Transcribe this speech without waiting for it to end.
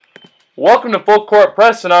Welcome to Full Court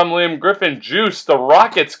Press, and I'm Liam Griffin. Juice, the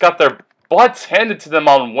Rockets got their butts handed to them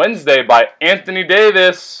on Wednesday by Anthony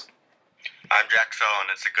Davis. I'm Jack Sullo, and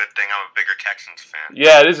it's a good thing I'm a bigger Texans fan.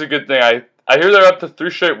 Yeah, it is a good thing. I hear they're up to 3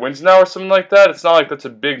 straight wins now or something like that. It's not like that's a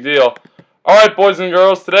big deal. Alright, boys and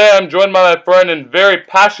girls, today I'm joined by my friend and very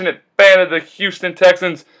passionate fan of the Houston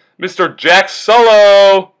Texans, Mr. Jack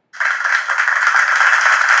Sullo.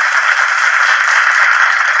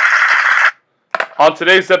 On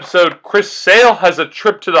today's episode, Chris Sale has a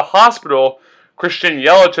trip to the hospital, Christian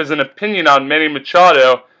Yelich has an opinion on Manny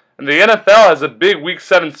Machado, and the NFL has a big Week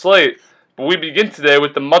 7 slate. But we begin today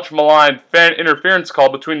with the much-maligned fan interference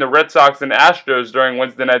call between the Red Sox and Astros during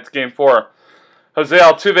Wednesday night's Game 4. Jose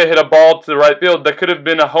Altuve hit a ball to the right field that could have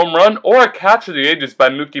been a home run or a catch of the ages by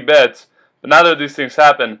Mookie Betts, but neither of these things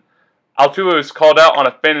happened. Altuve was called out on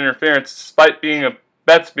a fan interference despite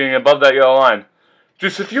Betts being above that yellow line.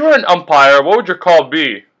 Juice, if you were an umpire, what would your call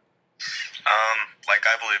be? Like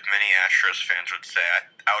I believe many Astros fans would say,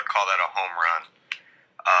 I would call that a home run.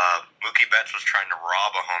 Mookie Betts was trying to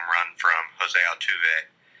rob a home run from Jose Altuve,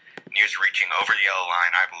 and he was reaching over the yellow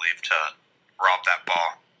line, I believe, to rob that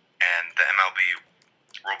ball. And the MLB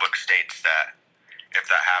rulebook states that if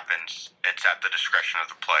that happens, it's at the discretion of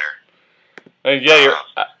the player. And yeah, you're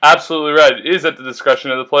absolutely right. It is at the discretion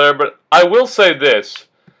of the player, but I will say this.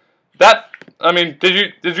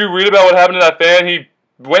 Did you read about what happened to that fan? He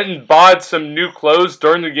went and bought some new clothes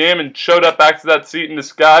during the game and showed up back to that seat in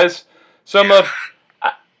disguise.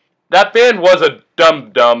 That fan was a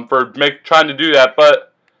dum-dum for trying to do that,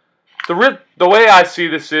 but the way I see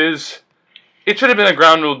this is, it should have been a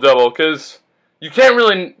ground rule double, because you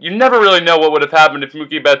never really know what would have happened if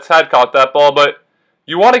Mookie Betts had caught that ball, but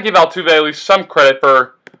you want to give Altuve at least some credit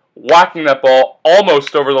for whacking that ball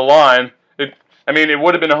almost over the line. It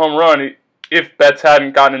would have been a home run if Betts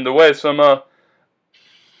hadn't gotten in the way. So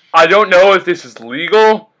I don't know if this is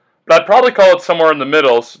legal, but I'd probably call it somewhere in the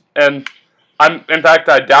middle. And in fact,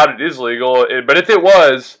 I doubt it is legal. But if it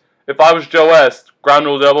was, if I was Joe West, ground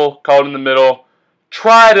rule double, call it in the middle,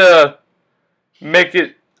 try to make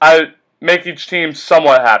each team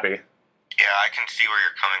somewhat happy. Yeah, I can see where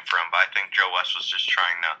you're coming from, but I think Joe West was just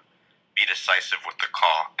trying to be decisive with the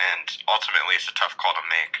call, and ultimately it's a tough call to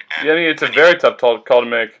make. And it's a very tough call to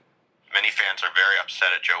make. Many fans are very upset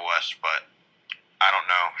at Joe West, but I don't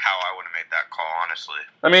know how I would have made that call, honestly.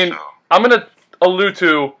 I'm going to allude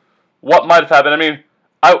to what might have happened.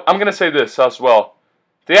 I'm going to say this as well.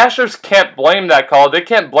 The Astros can't blame that call. They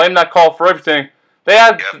can't blame that call for everything. They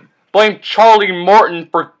had to blame Charlie Morton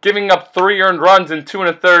for giving up 3 earned runs in 2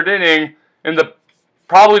 1/3 inning in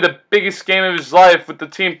probably the biggest game of his life, with the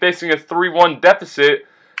team facing a 3-1 deficit.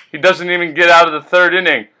 He doesn't even get out of the 3rd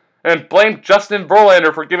inning. And blame Justin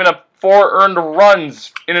Verlander for giving up 4 earned runs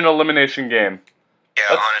in an elimination game.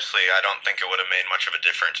 Yeah, honestly, I don't think it would have made much of a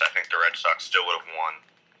difference. I think the Red Sox still would have won.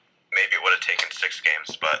 Maybe it would have taken 6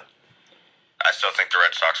 games, but I still think the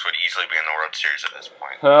Red Sox would easily be in the World Series at this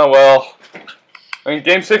point.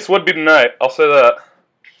 Game 6 would be tonight. I'll say that.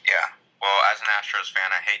 Yeah. Well, as an Astros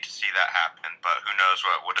fan, I hate to see that happen, but who knows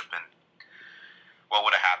what would have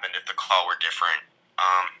happened if the call were different.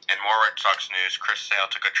 In more Red Sox news, Chris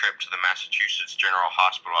Sale took a trip to the Massachusetts General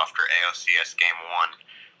Hospital after ALCS Game 1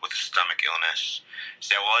 with a stomach illness.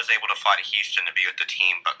 Sale was able to fly to Houston to be with the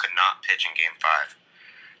team, but could not pitch in Game 5.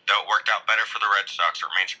 Though it worked out better for the Red Sox, it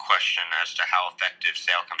remains a question as to how effective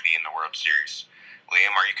Sale can be in the World Series.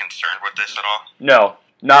 Liam, are you concerned with this at all? No,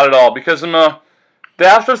 not at all, because the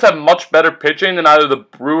Astros have much better pitching than either the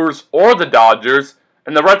Brewers or the Dodgers,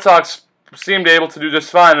 and the Red Sox seemed able to do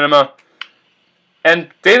just fine.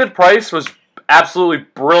 And David Price was absolutely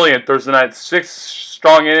brilliant Thursday night. 6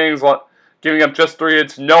 strong innings, giving up just 3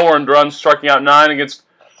 hits, no earned runs, striking out 9 against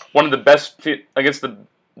one of the best against the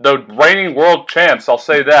reigning world champs. I'll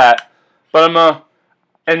say that. But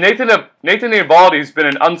and Nathan Eovaldi's been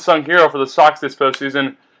an unsung hero for the Sox this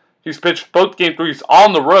postseason. He's pitched both Game 3s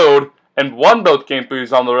on the road and won both Game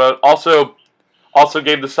 3s on the road. Also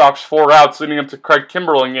gave the Sox 4 outs, leading up to Craig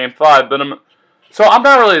Kimbrell in Game 5. So I'm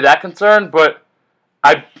not really that concerned, but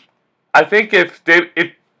I think if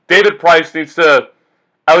David Price needs to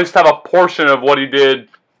at least have a portion of what he did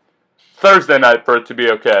Thursday night for it to be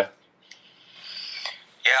okay.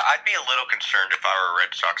 Yeah, I'd be a little concerned if I were a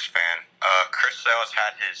Red Sox fan. Chris Sale has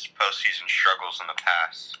had his postseason struggles in the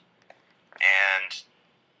past, and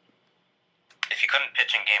if he couldn't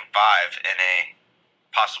pitch in Game 5 in a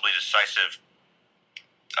possibly decisive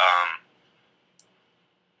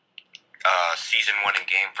season-winning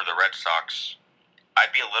game for the Red Sox,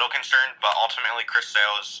 I'd be a little concerned. But ultimately, Chris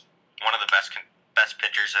Sale is one of the best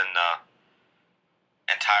pitchers in the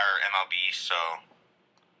entire MLB, so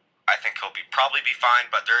I think probably be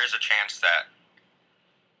fine, but there is a chance that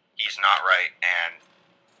he's not right, and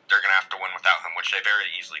they're going to have to win without him, which they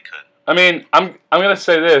very easily could. I mean, I'm going to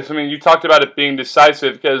say this. I mean, you talked about it being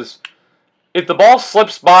decisive because if the ball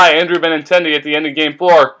slips by Andrew Benintendi at the end of Game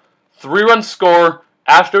 4, 3-run score,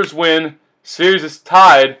 Astros win, series is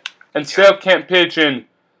tied, and Sale can't pitch in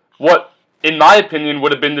what, in my opinion,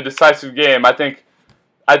 would have been the decisive game. I think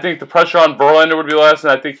the pressure on Verlander would be less,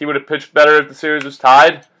 and I think he would have pitched better if the series was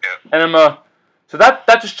tied. Yeah. And so that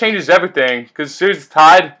just changes everything because the series is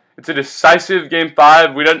tied. It's a decisive Game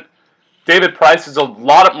 5. David Price has a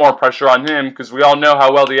lot more pressure on him because we all know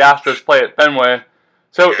how well the Astros play at Fenway.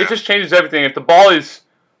 So it just changes everything. If the ball is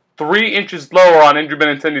 3 inches lower on Andrew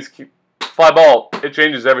Benintendi's fly ball, it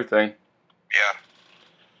changes everything. Yeah.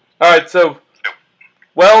 All right, so,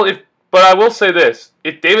 but I will say this.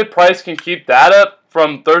 If David Price can keep that up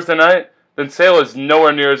from Thursday night, then Sale is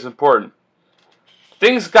nowhere near as important.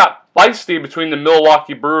 Things got feisty between the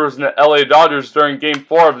Milwaukee Brewers and the LA Dodgers during Game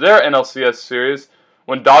 4 of their NLCS series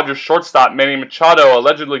when Dodgers shortstop Manny Machado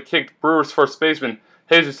allegedly kicked Brewers first baseman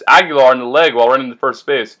Jesus Aguilar in the leg while running to first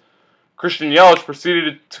base. Christian Yelich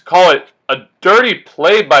proceeded to call it a dirty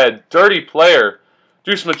play by a dirty player.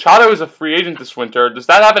 Deuce Machado is a free agent this winter. Does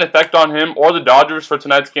that have an effect on him or the Dodgers for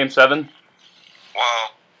tonight's Game 7? Well,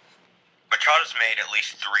 Machado's made at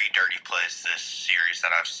least 3 dirty plays this series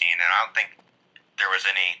that I've seen, and I don't think there was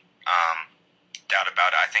any doubt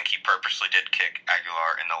about it. I think he purposely did kick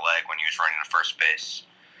Aguilar in the leg when he was running to first base.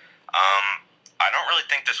 I don't really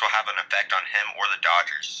think this will have an effect on him or the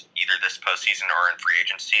Dodgers, either this postseason or in free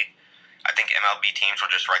agency. I think MLB teams will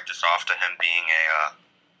just write this off to him being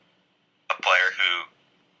a player who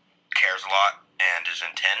cares a lot and is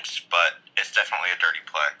intense, but it's definitely a dirty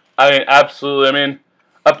play. I mean, absolutely. I mean,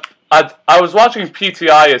 I was watching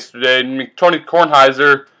PTI yesterday, and Tony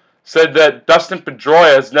Kornheiser said that Dustin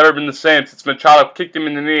Pedroia has never been the same since Machado kicked him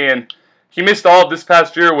in the knee, and he missed all of this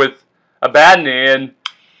past year with a bad knee,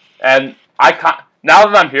 and now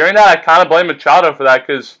that I'm hearing that, I kind of blame Machado for that,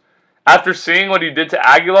 because after seeing what he did to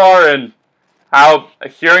Aguilar and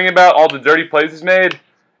hearing about all the dirty plays he's made,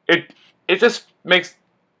 it just makes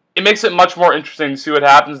it much more interesting to see what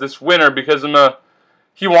happens this winter, because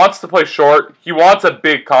he wants to play short, he wants a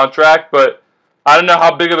big contract, but I don't know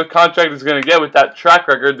how big of a contract he's going to get with that track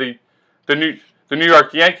record. The New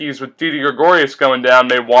York Yankees with Didi Gregorius going down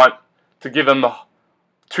may want to give him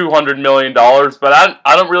 $200 million, but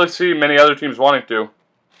I don't really see many other teams wanting to.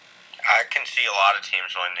 I can see a lot of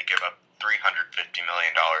teams willing to give up $350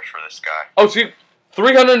 million for this guy. Oh, see,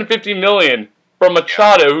 $350 million from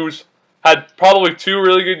Machado, who's had probably 2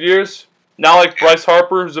 really good years. Now, like Bryce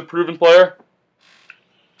Harper, who's a proven player.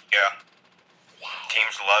 Yeah.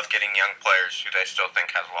 Teams love getting young players who they still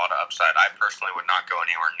think has a lot of upside. I personally would not go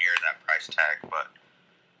anywhere near that price tag, but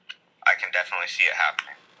I can definitely see it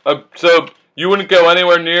happening. So you wouldn't go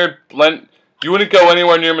anywhere near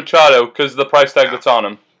Machado because of the price tag that's on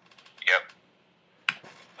him. Yep.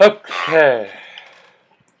 Okay.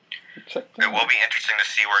 It will be interesting to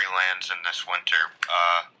see where he lands in this winter.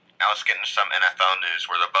 Now let's get into some NFL news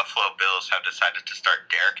where the Buffalo Bills have decided to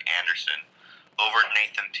start Derek Anderson over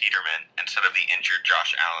Nathan Peterman instead of the injured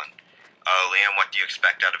Josh Allen. Liam, what do you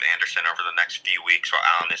expect out of Anderson over the next few weeks while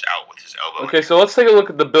Allen is out with his elbow? Okay, so let's take a look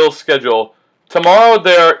at the Bills' schedule. Tomorrow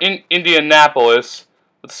they're in Indianapolis.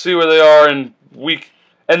 Let's see where they are in week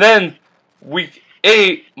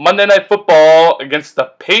 8, Monday Night Football against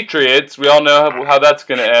the Patriots. We all know how that's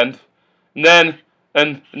going to end. And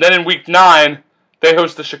then in week 9, they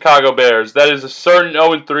host the Chicago Bears. That is a certain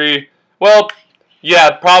 0-3. Well,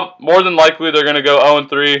 yeah, more than likely they're going to go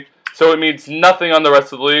 0-3. So it means nothing on the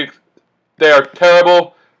rest of the league. They are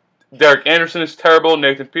terrible. Derek Anderson is terrible.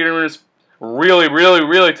 Nathan Peterman is really, really,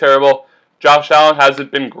 really terrible. Josh Allen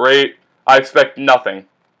hasn't been great. I expect nothing.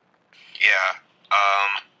 Yeah.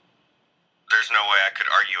 There's no way I could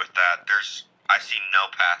argue with that. I see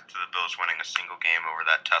no path to the Bills winning a single game over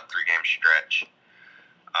that tough 3-game stretch.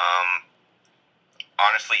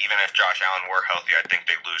 Honestly, even if Josh Allen were healthy, I think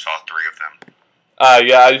they'd lose all 3 of them.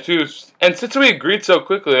 Yeah, I do too. And since we agreed so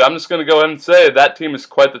quickly, I'm just going to go ahead and say that team is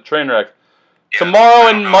quite the train wreck. Yeah, tomorrow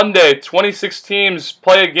and Monday, 26 teams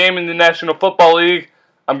play a game in the National Football League.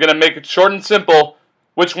 I'm going to make it short and simple.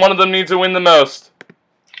 Which one of them needs to win the most?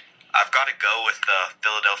 I've got to go with the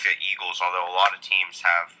Philadelphia Eagles, although a lot of teams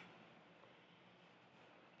have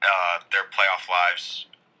their playoff lives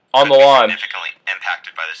on the line, significantly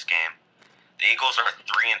impacted by this game. The Eagles are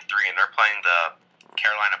 3-3, and they're playing the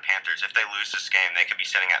Carolina Panthers. If they lose this game, they could be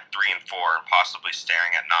sitting at 3-4 and possibly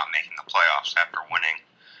staring at not making the playoffs after winning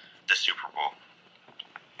the Super Bowl.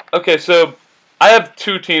 Okay, so I have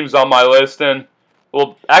 2 teams on my list, and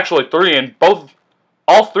Well, actually 3, and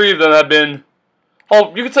all 3 of them have been.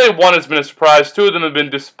 Well, you could say one has been a surprise. 2 of them have been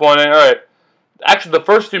disappointing. All right, actually the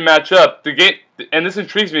first 2 match up. The game, and this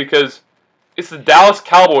intrigues me because it's the Dallas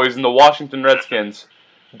Cowboys and the Washington Redskins.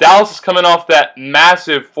 Dallas is coming off that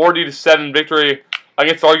massive 40-7 victory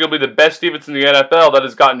against arguably the best defense in the NFL that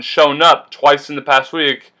has gotten shown up twice in the past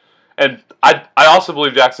week. And I also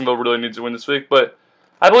believe Jacksonville really needs to win this week, but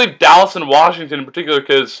I believe Dallas and Washington in particular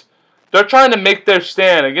because they're trying to make their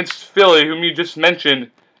stand against Philly, whom you just mentioned,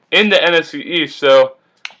 in the NFC East. So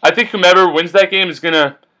I think whomever wins that game is going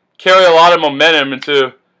to carry a lot of momentum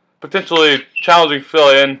into potentially challenging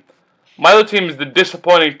Philly. And my other team is the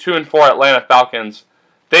disappointing 2-4 Atlanta Falcons.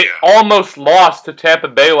 They almost lost to Tampa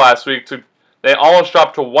Bay last week. They almost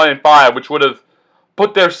dropped to 1-5, which would have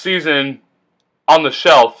put their season on the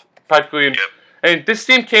shelf practically. And this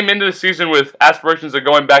team came into the season with aspirations of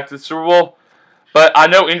going back to the Super Bowl. But I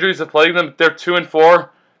know injuries have plagued them. They're 2-4.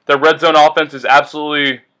 Their red zone offense is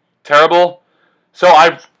absolutely terrible.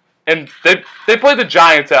 They play the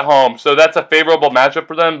Giants at home, so that's a favorable matchup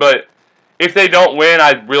for them. But if they don't win,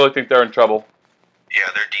 I really think they're in trouble.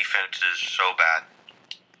 Yeah, their defense is so bad.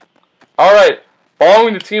 All right,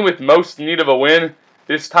 following the team with most need of a win,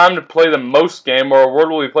 it's time to play the most game, or a word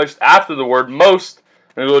will be placed after the word most,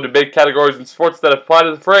 and we will debate categories in sports that apply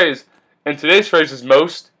to the phrase. And today's phrase is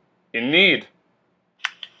most in need.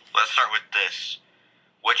 Let's start with this.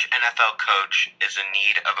 Which NFL coach is in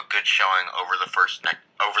need of a good showing over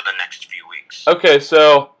the next few weeks? Okay,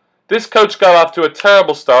 so this coach got off to a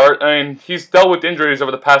terrible start. I mean, he's dealt with injuries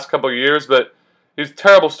over the past couple of years, but he's a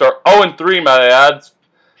terrible start. 0-3, might I add.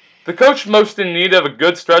 The coach most in need of a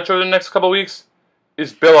good stretch over the next couple of weeks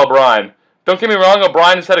is Bill O'Brien. Don't get me wrong,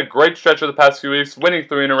 O'Brien has had a great stretch over the past few weeks, winning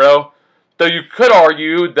 3 in a row. Though you could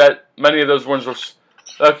argue that many of those wins were...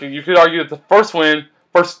 Okay, you could argue that the first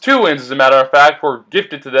 2 wins, as a matter of fact, were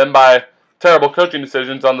gifted to them by terrible coaching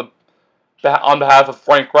decisions on behalf of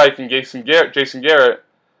Frank Reich and Jason Garrett.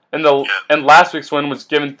 And last week's win was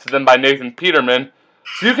given to them by Nathan Peterman.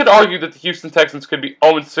 So you could argue that the Houston Texans could be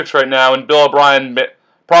 0-6 right now, and Bill O'Brien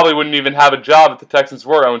probably wouldn't even have a job if the Texans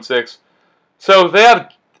were 0-6. So they're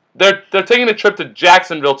taking a trip to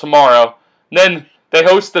Jacksonville tomorrow. Then they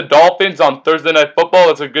host the Dolphins on Thursday Night Football.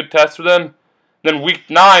 That's a good test for them. Then week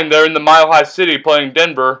 9, they're in the Mile High City playing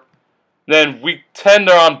Denver. Then week 10,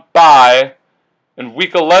 they're on bye. And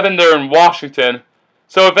week 11, they're in Washington.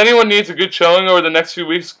 So if anyone needs a good showing over the next few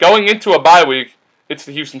weeks, going into a bye week, it's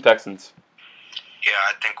the Houston Texans. Yeah,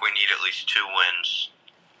 I think we need at least 2 wins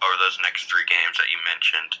over those next 3 games that you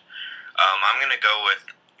mentioned. I'm going to go with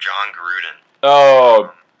John Gruden.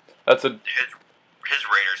 Oh, that's a... His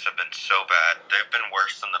Raiders have been so bad. They've been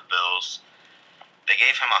worse than the Bills. They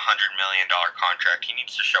gave him a $100 million contract. He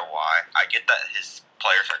needs to show why. I get that his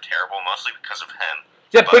players are terrible, mostly because of him.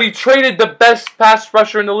 Yeah, but he traded the best pass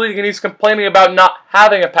rusher in the league, and he's complaining about not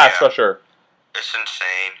having a pass rusher. It's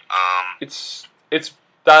insane. It's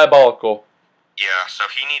diabolical. Yeah, so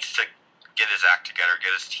he needs to get his act together,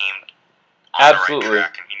 get his team on the right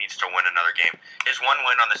track, and he needs to win another game. His one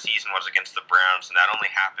win on the season was against the Browns, and that only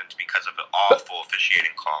happened because of an awful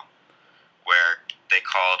officiating call, where they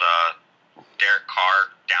called Derek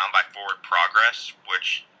Carr down by forward progress,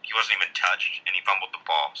 which he wasn't even touched, and he fumbled the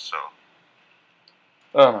ball. So,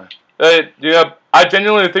 I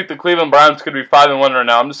genuinely think the Cleveland Browns could be 5-1 right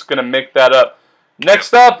now. I'm just gonna make that up.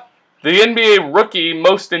 Next up, the NBA rookie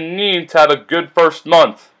most in need to have a good first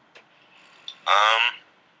month.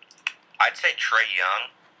 I'd say Trae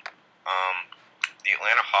Young. The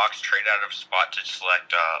Atlanta Hawks traded out of a spot to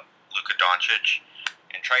select Luka Doncic,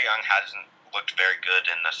 and Trae Young hasn't looked very good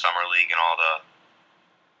in the summer league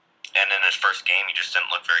and in his first game he just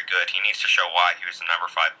didn't look very good. He needs to show why he was the number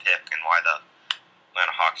 5 pick and why the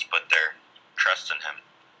Atlanta Hawks put their trust in him.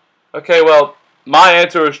 Okay, well, my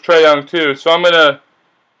answer is Trae Young too, so I'm gonna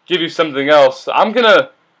give you something else. I'm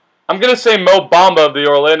gonna say Mo Bamba of the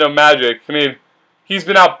Orlando Magic. I mean, he's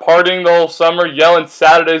been out partying the whole summer, yelling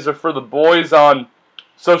Saturdays are for the boys on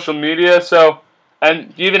social media. So,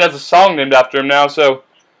 and he even has a song named after him now. So,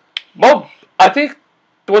 I think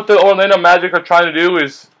what the Orlando Magic are trying to do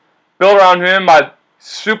is build around him.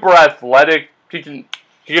 Super athletic. He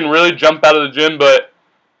can really jump out of the gym. But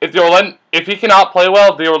if he cannot play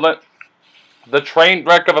well, the train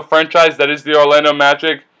wreck of a franchise that is the Orlando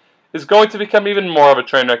Magic is going to become even more of a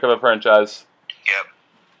train wreck of a franchise. Yep,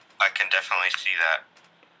 I can definitely see that.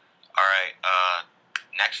 All right,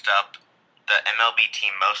 next up, the MLB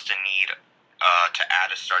team most in need to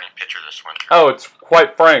add a starting pitcher this winter. Oh, it's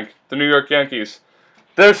quite frank, the New York Yankees.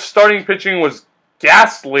 Their starting pitching was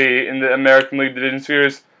ghastly in the American League Division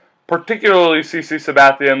Series, particularly CC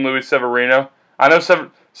Sabathia and Luis Severino. I know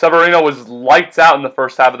Severino was lights out in the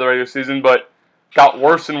first half of the regular season, but got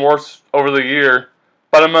worse and worse over the year.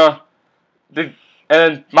 But I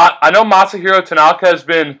know Masahiro Tanaka has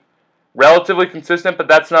been relatively consistent, but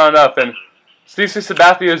that's not enough. And CC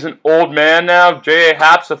Sabathia is an old man now. J.A.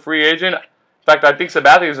 Happ's a free agent. In fact, I think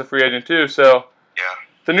Sabathia is a free agent too. So Yeah.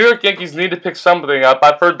 the New York Yankees need to pick something up.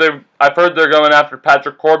 I've heard they're going after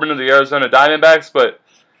Patrick Corbin of the Arizona Diamondbacks, but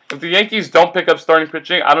if the Yankees don't pick up starting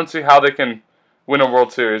pitching, I don't see how they can win a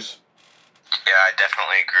World Series. Yeah, I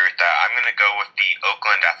definitely agree with that. I'm gonna go with the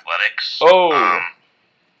Oakland Athletics. Oh.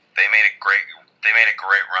 They made a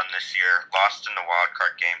great run this year. Lost in the wild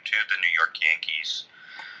card game to the New York Yankees.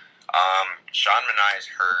 Sean Manaea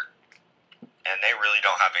is hurt, and they really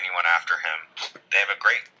don't have anyone after him. They have a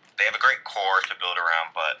great core to build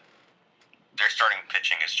around, but their starting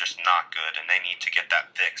pitching is just not good, and they need to get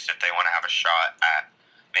that fixed if they want to have a shot at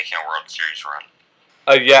making a World Series run.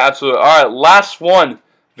 Yeah, absolutely. All right, last one.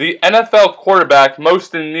 The NFL quarterback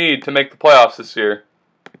most in need to make the playoffs this year.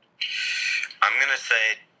 I'm going to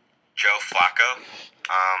say Joe Flacco.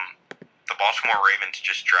 The Baltimore Ravens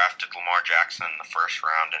just drafted Lamar Jackson in the first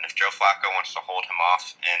round, and if Joe Flacco wants to hold him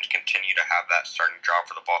off and continue to have that starting job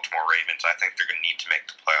for the Baltimore Ravens, I think they're going to need to make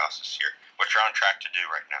the playoffs this year, which they're on track to do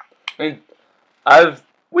right now. I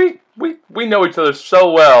mean, we know each other so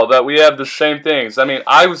well that we have the same things. I mean,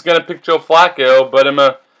 I was gonna pick Joe Flacco, but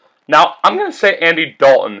now I'm gonna say Andy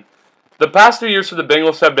Dalton. The past 2 years for the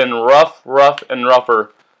Bengals have been rough, and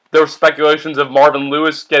rougher. There were speculations of Marvin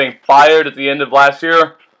Lewis getting fired at the end of last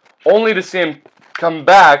year, only to see him come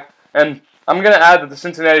back. And I'm gonna add that the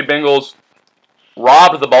Cincinnati Bengals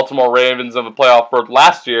robbed the Baltimore Ravens of a playoff berth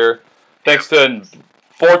last year, thanks to a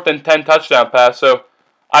 4th and 10 touchdown pass. So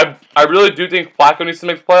I really do think Flacco needs to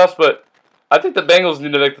make the playoffs, but I think the Bengals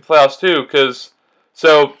need to make the playoffs too, because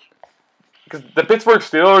the Pittsburgh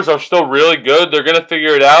Steelers are still really good. They're going to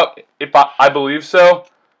figure it out, if I believe so.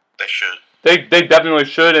 They should. They definitely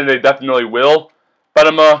should, and they definitely will. But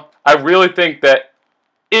I really think that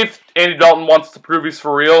if Andy Dalton wants to prove he's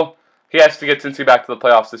for real, he has to get Cincy back to the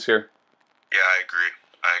playoffs this year. Yeah, I agree.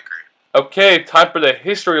 Okay, time for the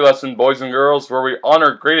history lesson, boys and girls, where we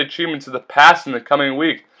honor great achievements of the past in the coming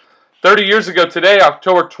week. 30 years ago today,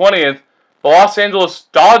 October 20th, the Los Angeles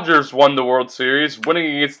Dodgers won the World Series,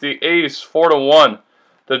 winning against the A's 4-1.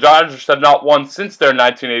 The Dodgers have not won since their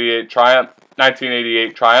 1988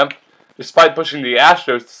 triumph, despite pushing the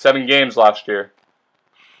Astros to 7 games last year.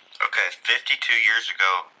 Okay, 52 years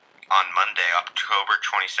ago, on Monday, October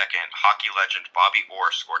 22nd, hockey legend Bobby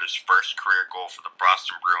Orr scored his first career goal for the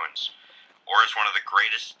Boston Bruins. Orr is one of the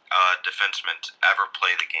greatest defensemen to ever play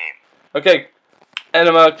the game. Okay, and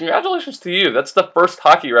congratulations to you. That's the first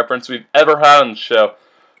hockey reference we've ever had on the show.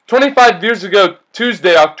 25 years ago,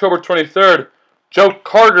 Tuesday, October 23rd, Joe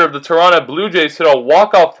Carter of the Toronto Blue Jays hit a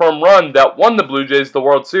walk-off home run that won the Blue Jays the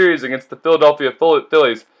World Series against the Philadelphia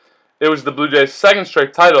Phillies. It was the Blue Jays' second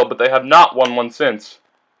straight title, but they have not won one since.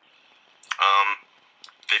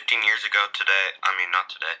 15 years ago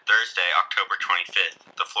Thursday, October 25th,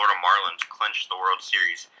 the Florida Marlins clinched the World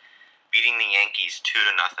Series, beating the Yankees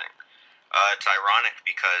 2-0. It's ironic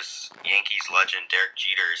because Yankees legend Derek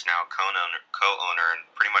Jeter is now co-owner and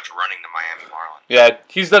pretty much running the Miami Marlins. Yeah,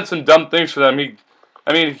 he's done some dumb things for them.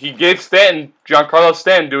 He gave Giancarlo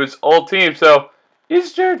Stanton to his old team, so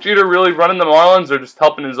is Derek Jeter really running the Marlins or just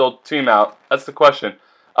helping his old team out? That's the question.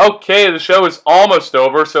 Okay, the show is almost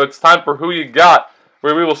over, so it's time for Who You Got,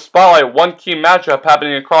 where we will spotlight one key matchup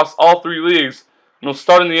happening across all 3 leagues, and we'll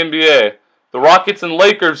start in the NBA. The Rockets and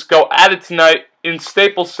Lakers go at it tonight in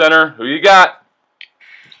Staples Center. Who you got?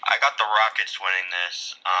 I got the Rockets winning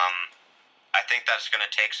this. I think that's going to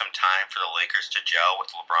take some time for the Lakers to gel with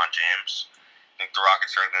LeBron James. I think the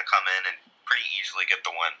Rockets are going to come in and pretty easily get the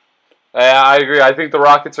win. Yeah, I agree. I think the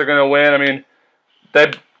Rockets are going to win. I mean,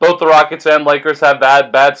 both the Rockets and Lakers have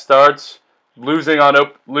bad starts. Losing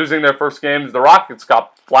their first games. The Rockets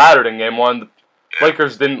got flattered in game 1. The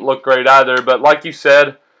Lakers didn't look great either. But like you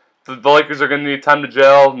said, the Lakers are going to need time to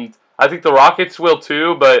gel. And I think the Rockets will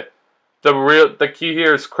too. But the key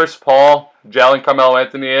here is Chris Paul gelling Carmelo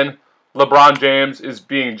Anthony in. LeBron James is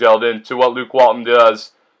being gelled into what Luke Walton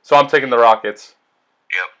does. So I'm taking the Rockets.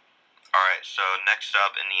 Yep. All right. So next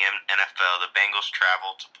up in the NFL, the Bengals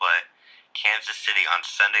travel to play Kansas City on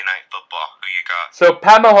Sunday Night Football. Who you got? So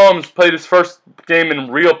Pat Mahomes played his first game in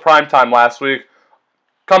real primetime last week,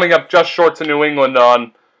 coming up just short to New England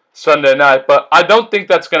on Sunday night. But I don't think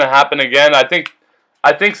that's going to happen again. I think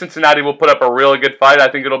Cincinnati will put up a really good fight. I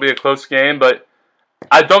think it'll be a close game, but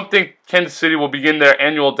I don't think Kansas City will begin their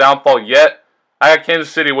annual downfall yet. I got Kansas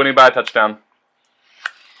City winning by a touchdown.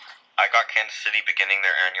 I got Kansas City beginning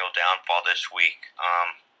their annual downfall this week.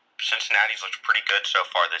 Cincinnati's looked pretty good so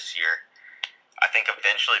far this year. I think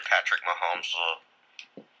eventually Patrick Mahomes will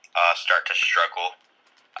start to struggle.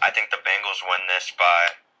 I think the Bengals win this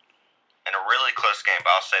in a really close game, but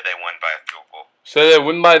I'll say they win by a field goal. So they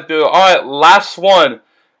win by a field goal. All right, last one.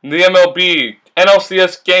 The MLB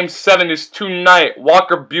NLCS Game 7 is tonight.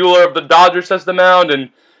 Walker Buehler of the Dodgers has the mound, and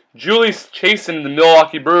Julius Chasen of the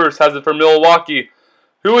Milwaukee Brewers has it for Milwaukee.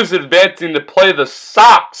 Who is advancing to play the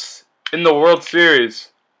Sox in the World Series?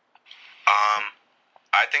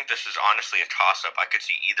 I think this is honestly a toss-up. I could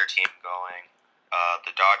see either team going.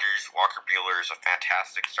 The Dodgers, Walker Buehler is a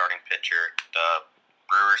fantastic starting pitcher. The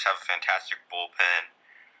Brewers have a fantastic bullpen.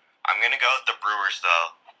 I'm going to go with the Brewers,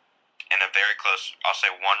 though, in a very close, I'll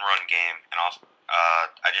say, one-run game. And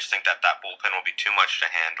I just think that bullpen will be too much to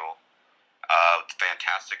handle. With a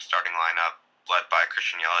fantastic starting lineup led by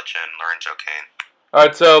Christian Yelich and Lorenzo Cain. All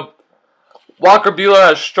right, so Walker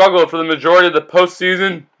Buehler has struggled for the majority of the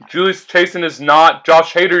postseason. Julius Chasen is not.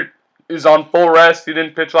 Josh Hader is on full rest. He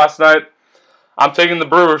didn't pitch last night. I'm taking the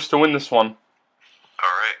Brewers to win this one. All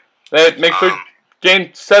right. They make sure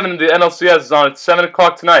Game 7 of the NLCS is on at 7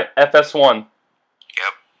 o'clock tonight, FS1. Yep.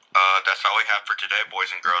 That's all we have for today, boys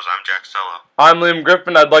and girls. I'm Jack Sullo. I'm Liam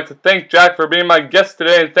Griffin. I'd like to thank Jack for being my guest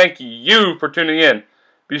today, and thank you for tuning in.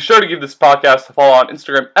 Be sure to give this podcast a follow on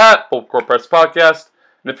Instagram at Full Court Press Podcast.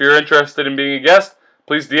 And if you're interested in being a guest,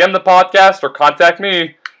 please DM the podcast or contact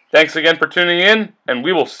me. Thanks again for tuning in, and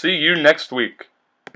we will see you next week.